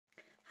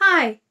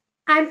Hi,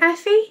 I'm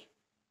Effie,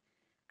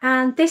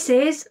 and this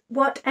is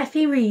What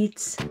Effie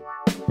Reads.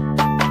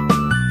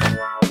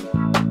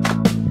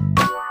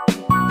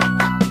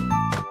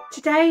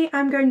 Today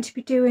I'm going to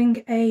be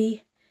doing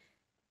a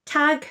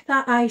tag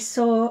that I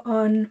saw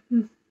on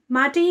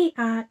Maddie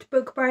at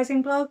Book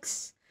Browsing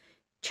Blogs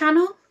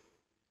channel.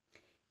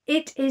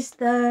 It is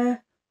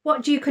the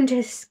What Do You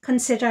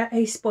Consider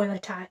a Spoiler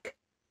tag.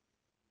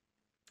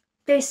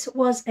 This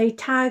was a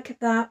tag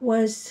that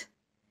was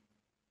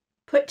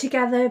put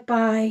together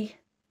by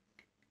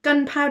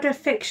Gunpowder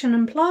Fiction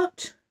and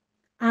Plot,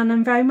 and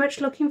I'm very much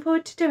looking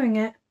forward to doing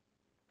it.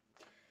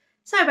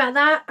 Sorry about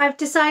that. I've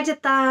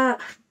decided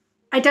that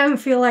I don't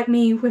feel like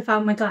me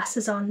without my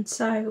glasses on,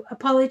 so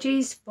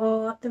apologies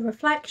for the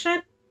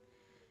reflection,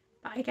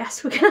 but I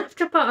guess we're gonna have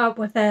to put up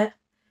with it.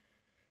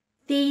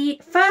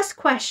 The first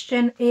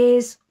question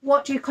is,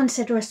 what do you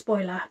consider a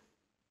spoiler?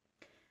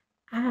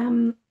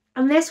 And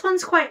this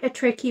one's quite a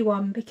tricky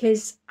one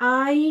because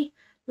I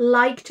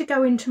like to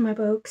go into my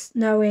books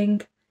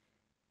knowing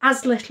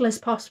as little as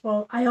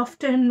possible. I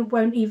often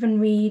won't even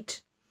read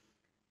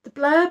the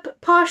blurb,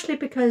 partially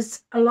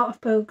because a lot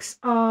of books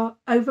are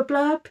over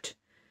blurbed,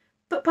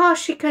 but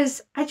partially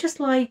because I just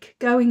like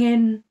going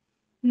in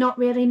not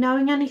really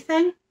knowing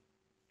anything.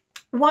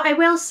 What I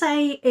will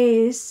say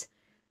is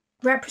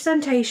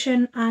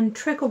representation and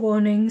trigger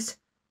warnings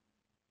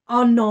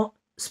are not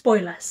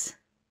spoilers.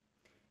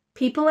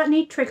 People that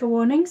need trigger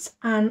warnings,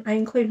 and I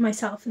include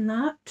myself in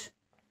that,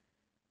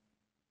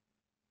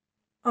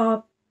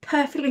 are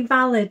perfectly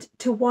valid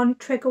to want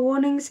trigger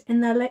warnings in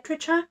their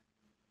literature.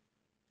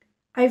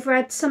 I've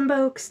read some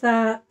books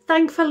that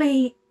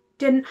thankfully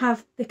didn't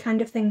have the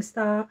kind of things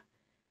that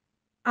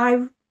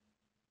I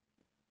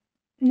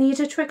need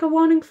a trigger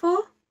warning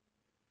for,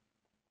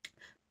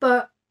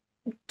 but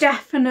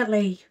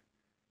definitely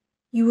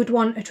you would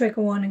want a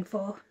trigger warning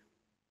for.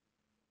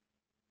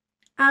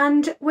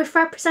 And with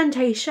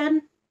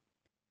representation,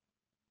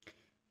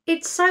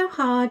 it's so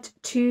hard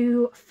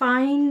to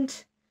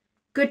find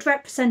good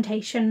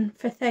representation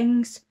for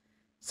things.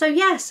 So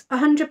yes,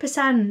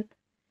 100%.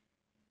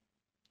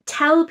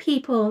 Tell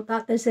people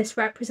that there's this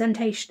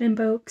representation in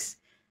books,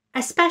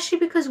 especially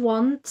because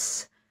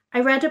once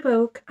I read a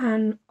book,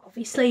 and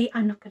obviously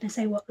I'm not going to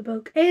say what the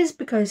book is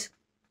because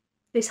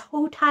this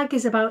whole tag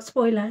is about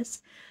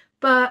spoilers,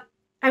 but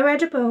I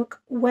read a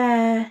book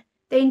where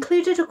they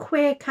included a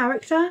queer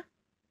character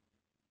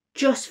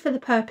just for the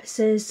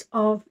purposes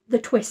of the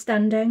twist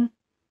ending,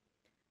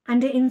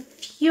 and it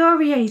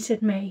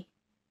infuriated me.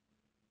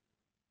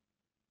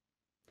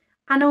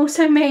 And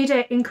also made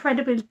it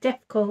incredibly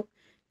difficult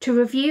to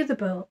review the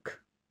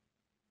book.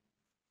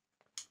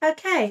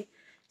 Okay,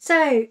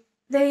 so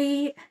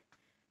the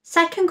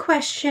second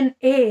question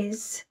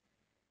is,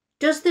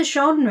 does the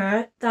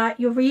genre that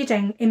you're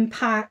reading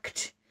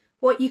impact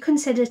what you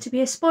consider to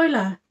be a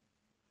spoiler?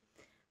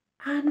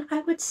 And I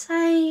would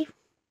say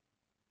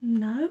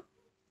no.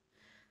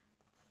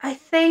 I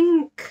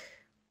think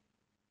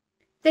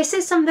this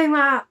is something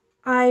that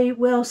I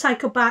will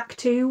cycle back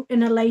to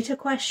in a later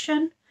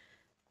question,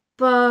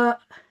 but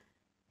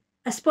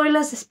a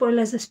spoiler's a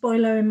spoiler's a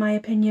spoiler in my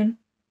opinion.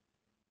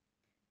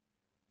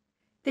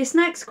 This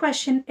next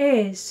question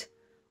is,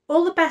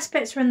 all the best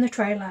bits are in the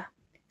trailer.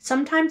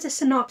 Sometimes a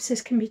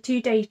synopsis can be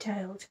too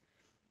detailed.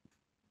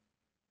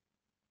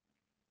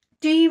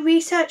 Do you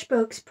research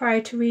books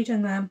prior to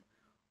reading them,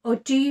 or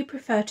do you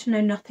prefer to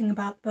know nothing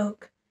about the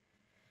book?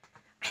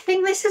 I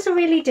think this is a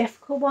really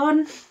difficult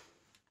one.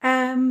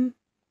 I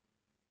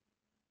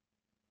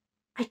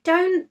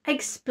don't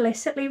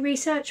explicitly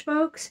research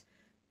books,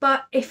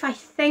 but if I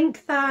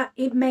think that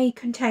it may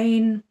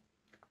contain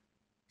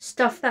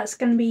stuff that's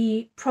going to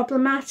be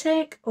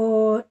problematic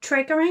or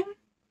triggering,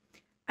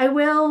 I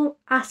will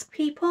ask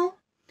people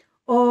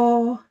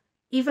or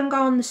even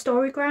go on the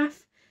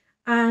Storygraph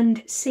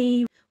and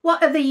see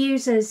what other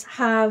users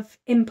have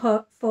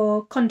input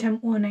for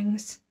content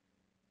warnings.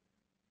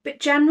 But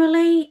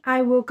generally,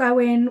 I will go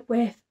in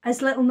with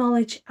as little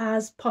knowledge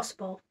as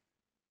possible.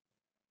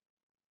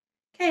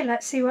 Okay,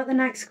 let's see what the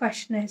next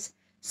question is.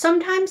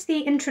 Sometimes the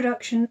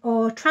introduction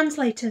or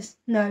translator's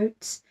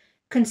notes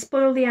can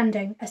spoil the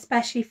ending,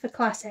 especially for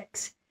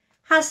classics.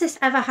 Has this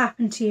ever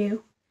happened to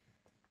you?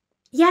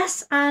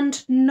 Yes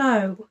and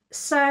no.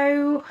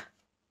 So,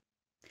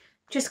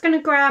 just going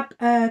to grab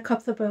a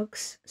couple of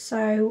books.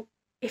 So,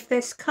 if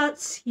this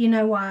cuts, you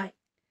know why.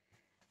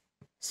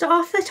 So,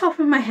 off the top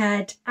of my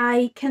head,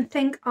 I can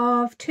think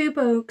of two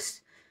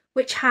books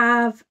which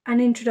have an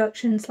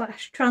introduction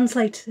 /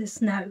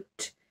 translator's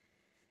note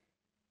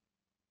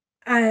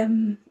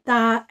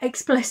that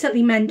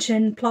explicitly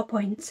mention plot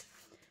points.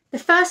 The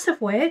first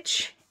of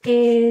which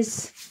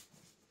is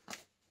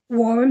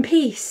War and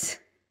Peace.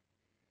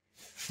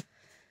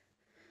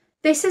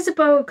 This is a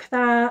book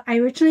that I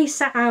originally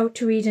set out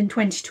to read in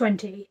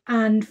 2020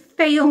 and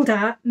failed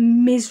at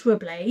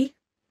miserably,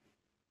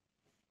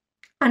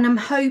 and I'm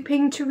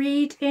hoping to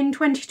read in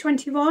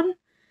 2021,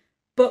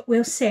 but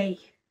we'll see.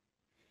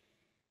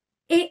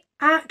 It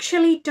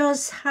actually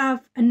does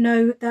have a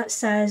note that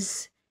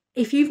says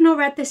if you've not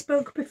read this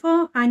book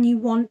before and you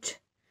want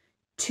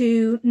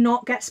to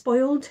not get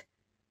spoiled,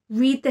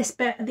 read this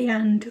bit at the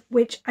end,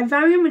 which I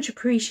very much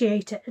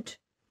appreciated,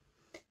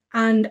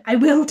 and I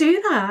will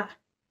do that.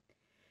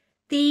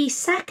 The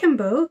second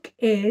book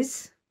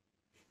is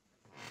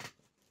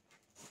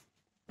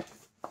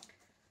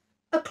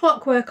A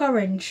Clockwork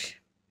Orange,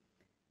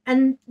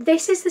 and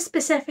this is the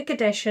specific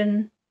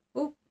edition.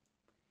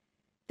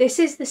 This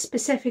is the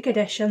specific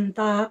edition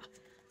that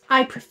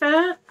I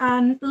prefer,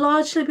 and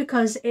largely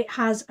because it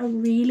has a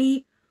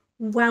really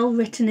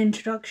well-written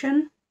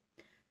introduction.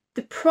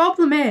 The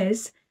problem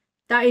is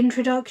that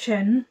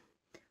introduction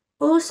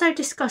also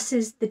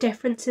discusses the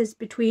differences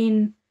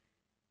between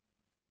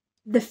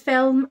the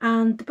film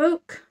and the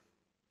book.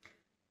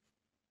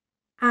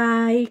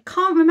 I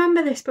can't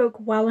remember this book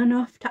well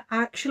enough to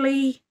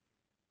actually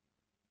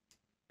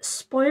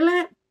spoil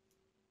it,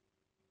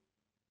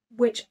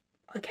 which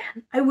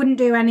again I wouldn't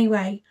do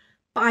anyway,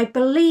 but I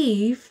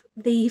believe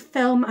the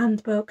film and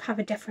the book have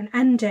a different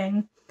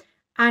ending,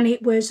 and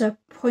it was a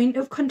point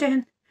of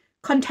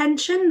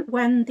contention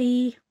when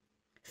the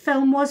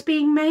film was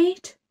being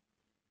made.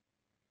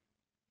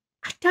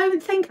 I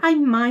don't think I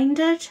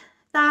minded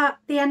that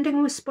the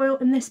ending was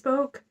spoiled in this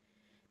book,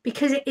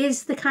 because it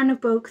is the kind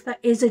of book that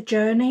is a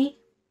journey.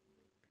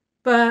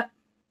 But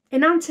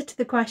in answer to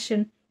the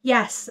question,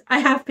 yes, I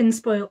have been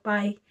spoiled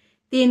by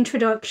the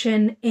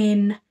introduction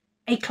in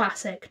a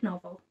classic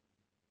novel.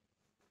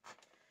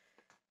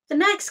 The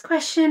next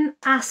question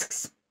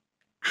asks,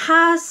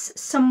 has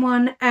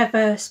someone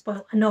ever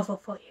spoiled a novel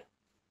for you?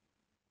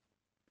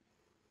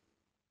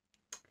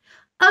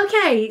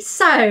 Okay,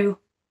 so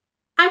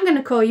I'm going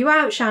to call you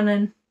out,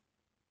 Shannon,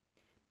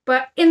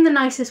 but in the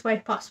nicest way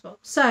possible.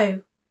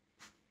 So,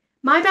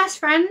 my best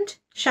friend,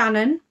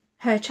 Shannon,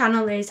 her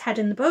channel is Head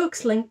in the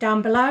Books, linked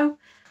down below.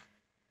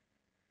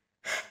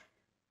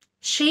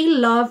 She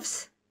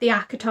loves the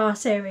ACOTAR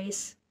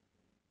series,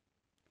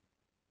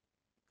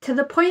 to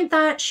the point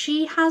that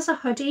she has a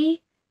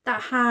hoodie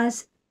that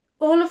has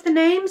all of the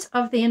names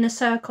of the Inner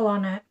Circle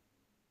on it,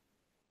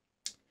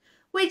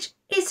 which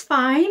is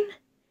fine,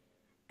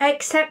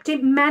 except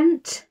it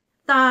meant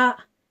that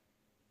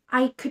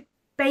I could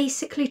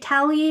basically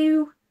tell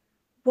you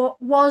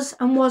what was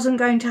and wasn't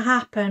going to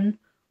happen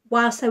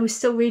whilst I was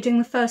still reading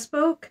the first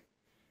book.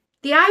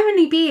 The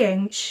irony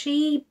being,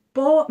 she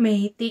bought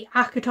me the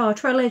ACOTAR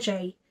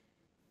trilogy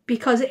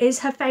because it is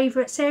her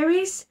favourite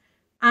series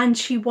and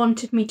she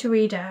wanted me to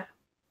read it.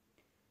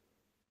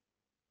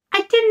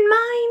 I didn't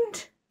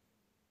mind,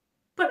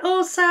 but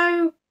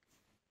also,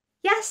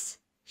 yes,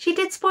 she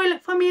did spoil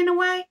it for me in a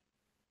way.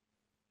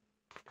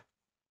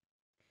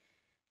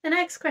 The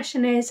next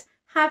question is,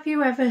 have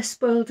you ever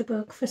spoiled a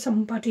book for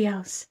somebody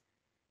else?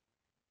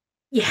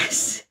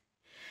 Yes.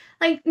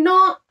 Like,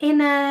 not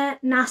in a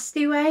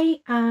nasty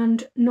way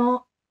and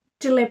not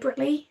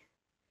deliberately.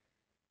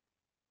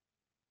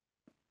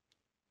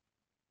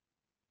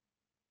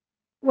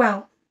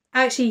 Well,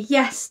 actually,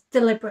 yes,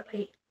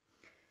 deliberately.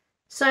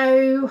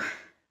 So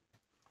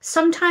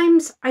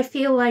sometimes I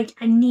feel like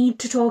I need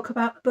to talk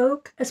about a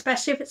book,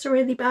 especially if it's a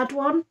really bad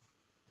one,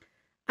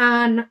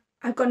 and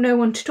I've got no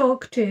one to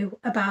talk to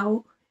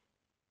about.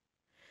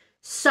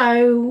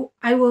 So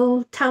I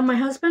will tell my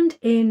husband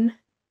in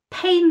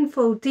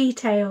painful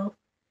detail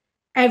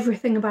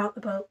everything about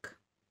the book.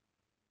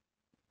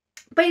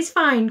 But it's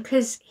fine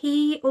because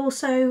he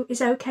also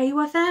is okay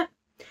with it.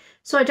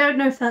 So I don't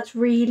know if that's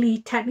really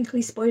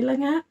technically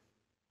spoiling it.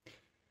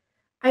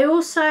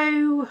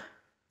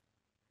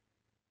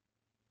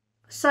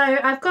 So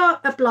I've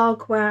got a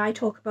blog where I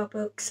talk about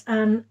books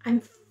and I'm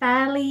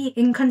fairly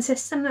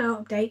inconsistent at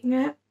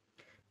updating it.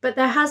 But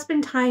there has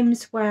been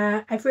times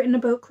where I've written a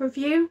book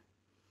review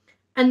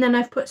and then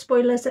I've put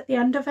spoilers at the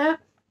end of it.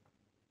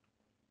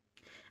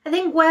 I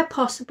think where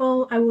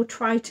possible, I will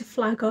try to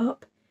flag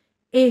up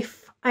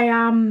if I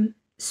am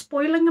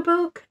spoiling a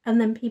book and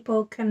then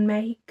people can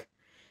make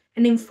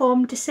an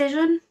informed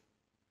decision.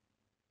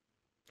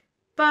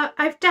 But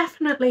I've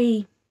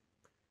definitely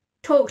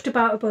talked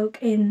about a book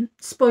in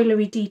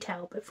spoilery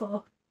detail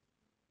before.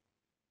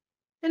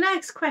 The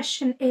next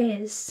question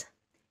is,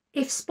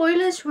 if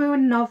spoilers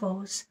ruin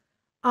novels,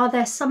 are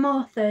there some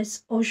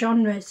authors or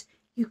genres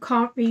you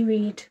can't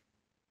reread?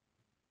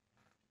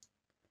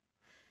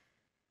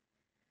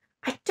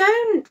 I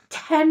don't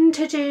tend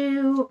to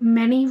do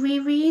many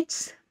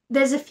rereads.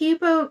 There's a few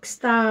books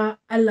that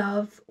I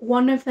love,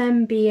 one of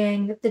them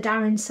being the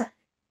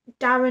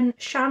Darren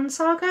Shan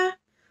saga,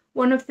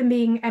 one of them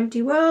being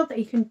Empty World that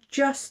you can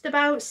just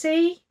about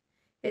see.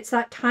 It's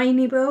that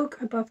tiny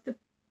book above the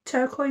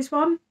turquoise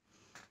one.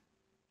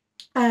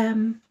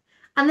 And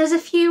there's a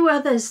few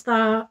others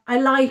that I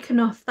like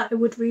enough that I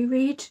would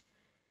reread.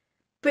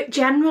 But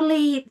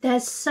generally,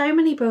 there's so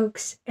many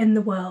books in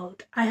the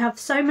world. I have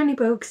so many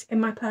books in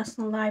my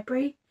personal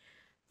library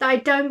that I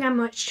don't get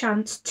much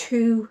chance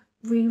to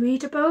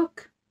reread a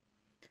book.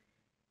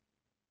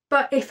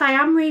 But if I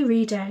am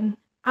rereading,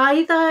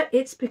 either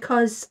it's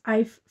because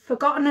I've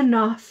forgotten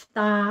enough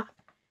that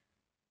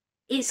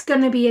it's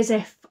going to be as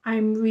if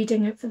I'm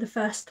reading it for the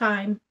first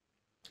time,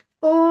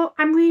 or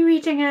I'm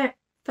rereading it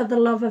for the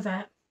love of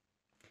it,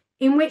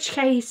 in which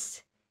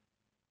case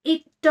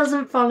it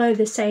doesn't follow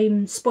the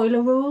same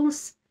spoiler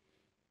rules,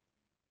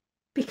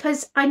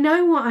 because I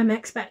know what I'm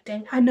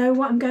expecting, I know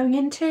what I'm going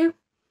into,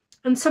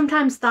 and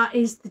sometimes that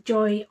is the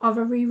joy of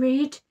a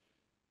reread,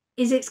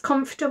 is it's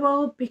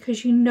comfortable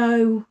because you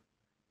know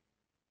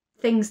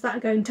things that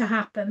are going to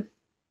happen.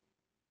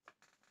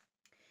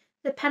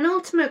 The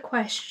penultimate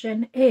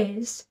question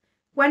is,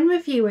 when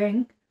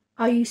reviewing,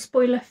 are you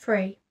spoiler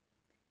free?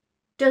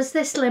 Does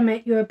this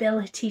limit your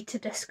ability to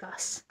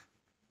discuss?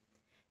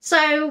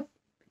 So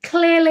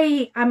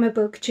clearly I'm a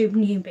booktube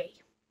newbie,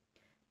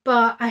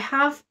 but I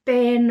have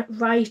been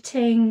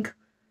writing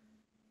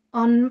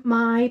on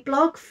my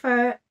blog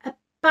for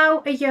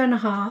about a year and a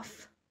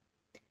half,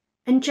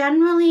 and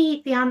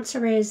generally the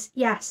answer is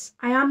yes,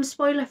 I am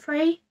spoiler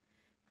free,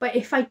 but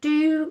if I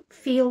do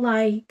feel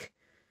like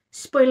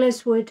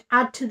spoilers would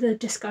add to the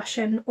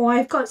discussion, or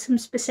I've got some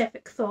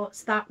specific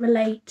thoughts that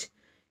relate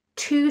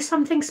to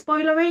something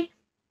spoilery,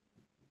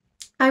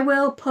 I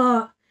will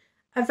put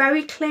a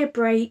very clear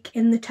break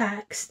in the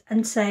text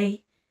and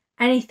say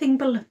anything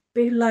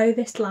below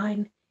this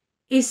line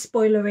is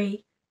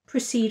spoilery,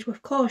 proceed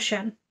with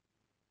caution.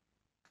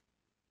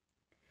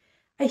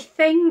 I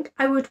think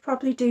I would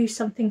probably do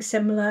something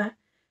similar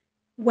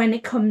when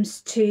it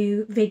comes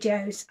to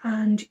videos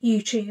and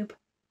YouTube.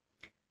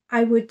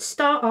 I would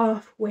start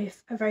off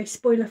with a very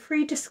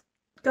spoiler-free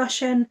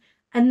discussion,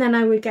 and then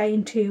I would get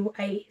into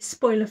a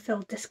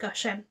spoiler-filled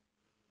discussion.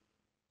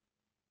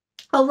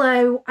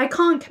 Although I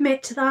can't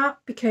commit to that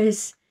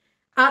because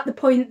at the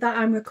point that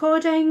I'm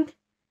recording,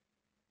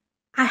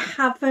 I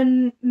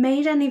haven't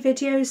made any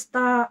videos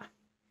that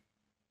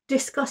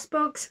discuss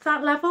books at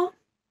that level.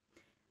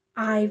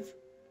 I've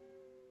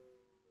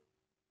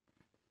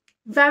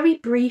very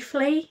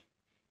briefly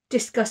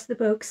discussed the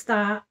books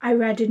that I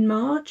read in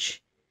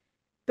March,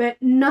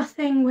 but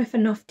nothing with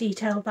enough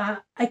detail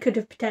that I could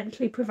have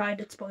potentially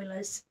provided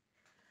spoilers.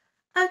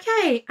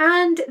 Okay,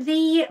 and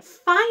the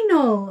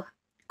final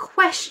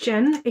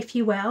question, if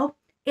you will,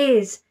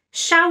 is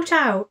shout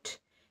out.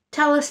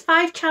 Tell us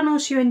 5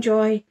 channels you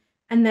enjoy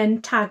and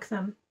then tag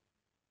them.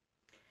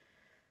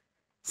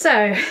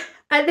 So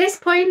at this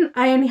point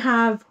I only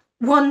have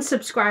 1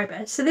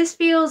 subscriber, so this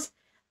feels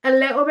a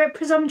little bit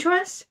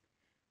presumptuous,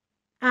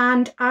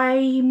 and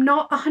I'm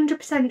not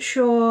 100%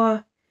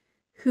 sure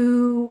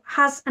who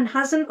has and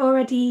hasn't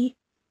already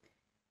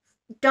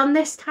done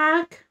this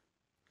tag,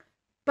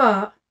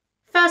 but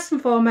first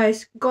and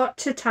foremost, got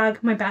to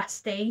tag my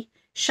bestie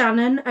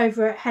Shannon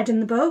over at Head in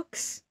the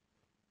Books,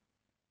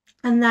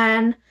 and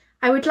then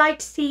I would like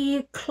to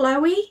see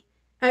Chloe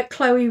at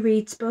Chloe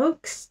Reads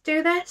Books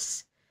do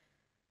this.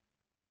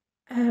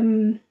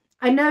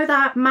 I know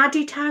that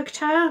Maddie tagged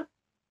her,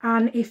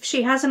 and if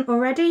she hasn't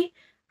already,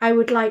 I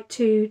would like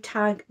to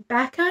tag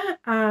Becca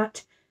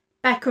at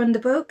Becca and the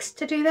Books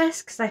to do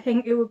this, because I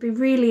think it would be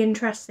really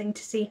interesting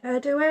to see her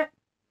do it.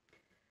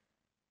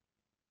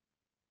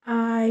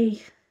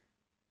 I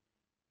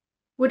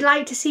would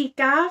like to see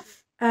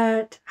Gav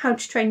at How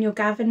to Train Your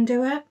Gavin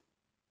do it.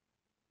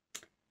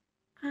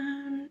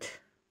 And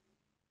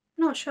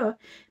I'm not sure.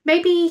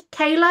 Maybe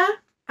Kayla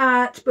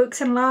at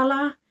Books and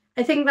Lala.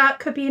 I think that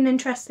could be an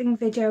interesting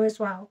video as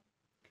well.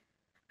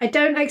 I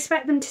don't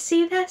expect them to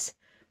see this,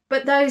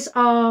 but those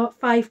are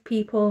 5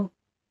 people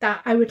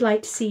that I would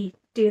like to see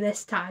do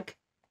this tag.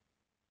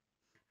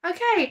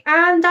 Okay,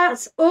 and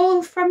that's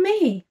all from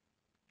me.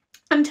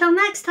 Until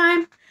next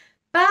time,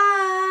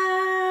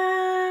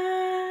 bye!